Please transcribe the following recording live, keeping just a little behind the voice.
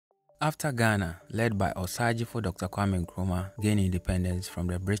After Ghana, led by Osagyefo Dr. Kwame Nkrumah, gained independence from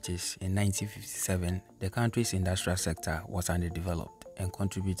the British in 1957, the country's industrial sector was underdeveloped and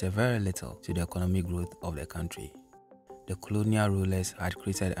contributed very little to the economic growth of the country. The colonial rulers had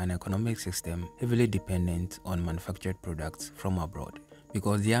created an economic system heavily dependent on manufactured products from abroad,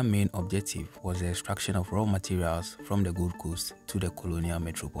 because their main objective was the extraction of raw materials from the Gold Coast to the colonial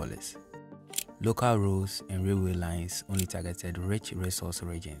metropolis. Local roads and railway lines only targeted rich resource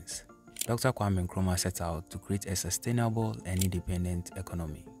regions. Dr. Kwame Nkrumah set out to create a sustainable and independent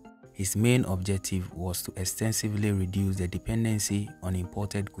economy. His main objective was to extensively reduce the dependency on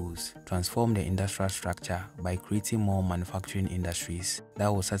imported goods, transform the industrial structure by creating more manufacturing industries that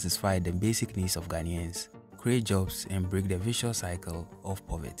will satisfy the basic needs of Ghanaians, create jobs, and break the vicious cycle of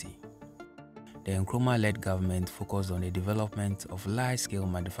poverty. The Nkrumah-led government focused on the development of large-scale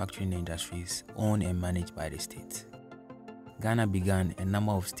manufacturing industries owned and managed by the state. Ghana began a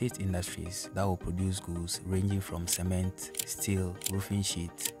number of state industries that will produce goods ranging from cement, steel, roofing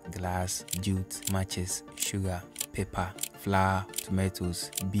sheet, glass, jute, matches, sugar, pepper, flour,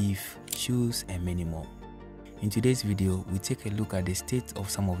 tomatoes, beef, shoes, and many more. In today's video, we take a look at the state of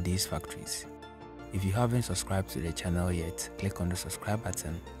some of these factories. If you haven't subscribed to the channel yet, click on the subscribe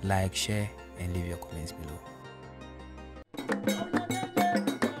button, like, share, and leave your comments below.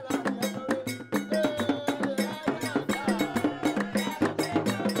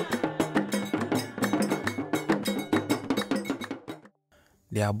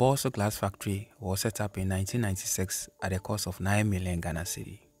 The Abosso glass factory was set up in 1996 at a cost of 9 million Ghana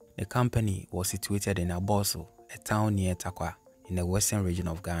cedi. The company was situated in Abosso, a town near Takwa in the western region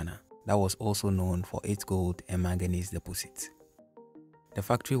of Ghana that was also known for its gold and manganese deposits. The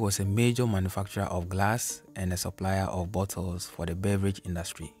factory was a major manufacturer of glass and a supplier of bottles for the beverage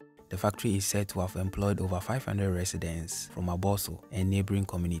industry. The factory is said to have employed over 500 residents from Abosso and neighboring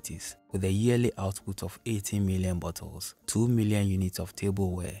communities, with a yearly output of 18 million bottles, 2 million units of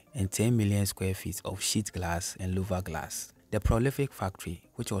tableware, and 10 million square feet of sheet glass and louver glass. The prolific factory,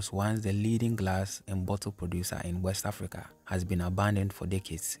 which was once the leading glass and bottle producer in West Africa, has been abandoned for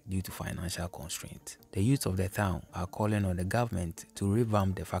decades due to financial constraints. The youth of the town are calling on the government to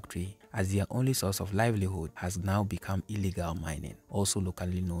revamp the factory, as their only source of livelihood has now become illegal mining, also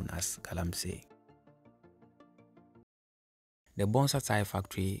locally known as galamsey. The Bonsa Tire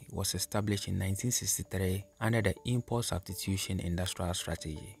factory was established in 1963 under the Import Substitution Industrial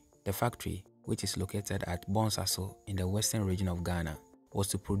Strategy. The factory, which is located at Bonsaso in the western region of Ghana, was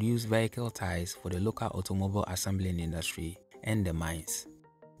to produce vehicle tires for the local automobile assembling industry and the mines.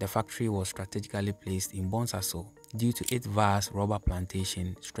 The factory was strategically placed in Bonsaso due to its vast rubber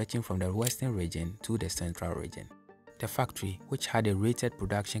plantation stretching from the western region to the central region. The factory, which had a rated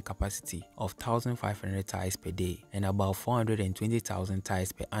production capacity of 1,500 tires per day and about 420,000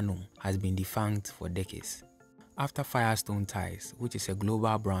 tires per annum, has been defunct for decades. After Firestone Tires, which is a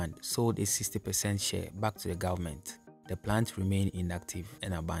global brand, sold its 60% share back to the government, the plant remained inactive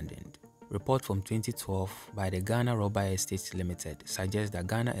and abandoned. Report from 2012 by the Ghana Rubber Estates Limited suggests that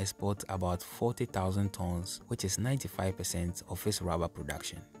Ghana exports about 40,000 tons, which is 95% of its rubber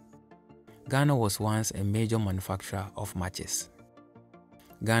production. Ghana was once a major manufacturer of matches.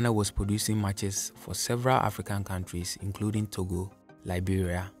 Ghana was producing matches for several African countries including Togo,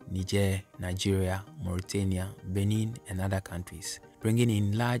 Liberia, Niger, Nigeria, Mauritania, Benin, and other countries, bringing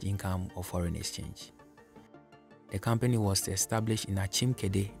in large income of foreign exchange. The company was established in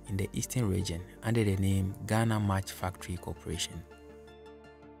Achimkede in the eastern region under the name Ghana Match Factory Corporation.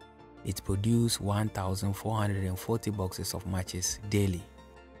 It produced 1,440 boxes of matches daily.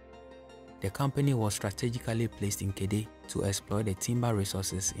 The company was strategically placed in Kede to exploit the timber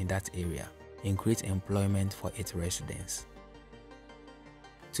resources in that area and create employment for its residents.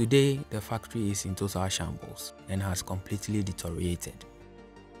 Today, the factory is in total shambles and has completely deteriorated.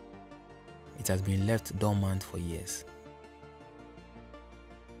 It has been left dormant for years.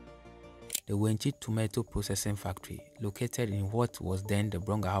 The Wenchi Tomato Processing Factory, located in what was then the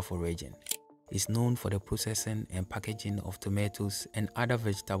Brongahafo region, is known for the processing and packaging of tomatoes and other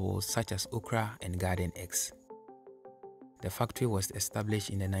vegetables such as okra and garden eggs. The factory was established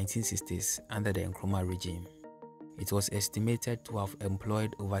in the 1960s under the Nkrumah regime. It was estimated to have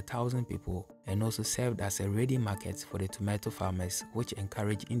employed over 1,000 people and also served as a ready market for the tomato farmers, which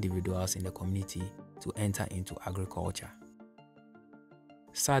encouraged individuals in the community to enter into agriculture.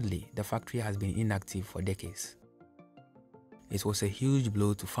 Sadly, the factory has been inactive for decades. It was a huge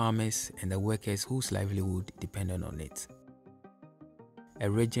blow to farmers and the workers whose livelihood depended on it. A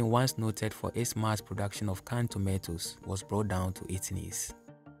region once noted for its mass production of canned tomatoes was brought down to its knees.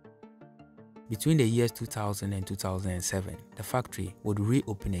 Between the years 2000 and 2007, the factory would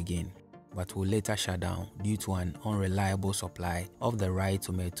reopen again, but would later shut down due to an unreliable supply of the right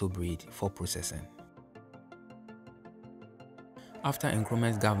tomato breed for processing. After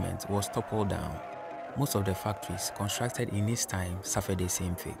Nkrumah's government was toppled down, most of the factories constructed in his time suffered the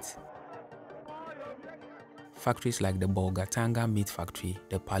same fate. Factories like the Bolgatanga Meat Factory,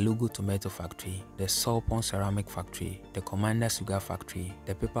 the Palugu Tomato Factory, the Sulpon Ceramic Factory, the Commander Sugar Factory,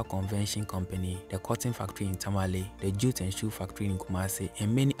 the Paper Convention Company, the Cotton Factory in Tamale, the Jute and Shoe Factory in Kumasi,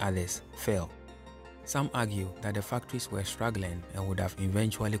 and many others fell. Some argue that the factories were struggling and would have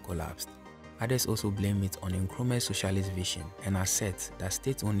eventually collapsed. Others also blame it on Nkrumah's socialist vision and assert that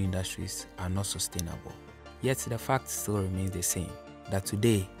state-owned industries are not sustainable. Yet the fact still remains the same, that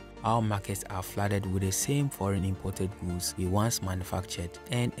today, our markets are flooded with the same foreign imported goods we once manufactured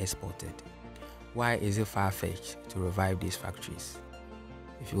and exported. Why is it far-fetched to revive these factories?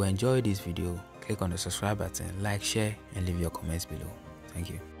 If you enjoyed this video, click on the subscribe button, like, share, and leave your comments below. Thank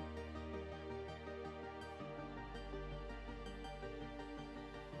you.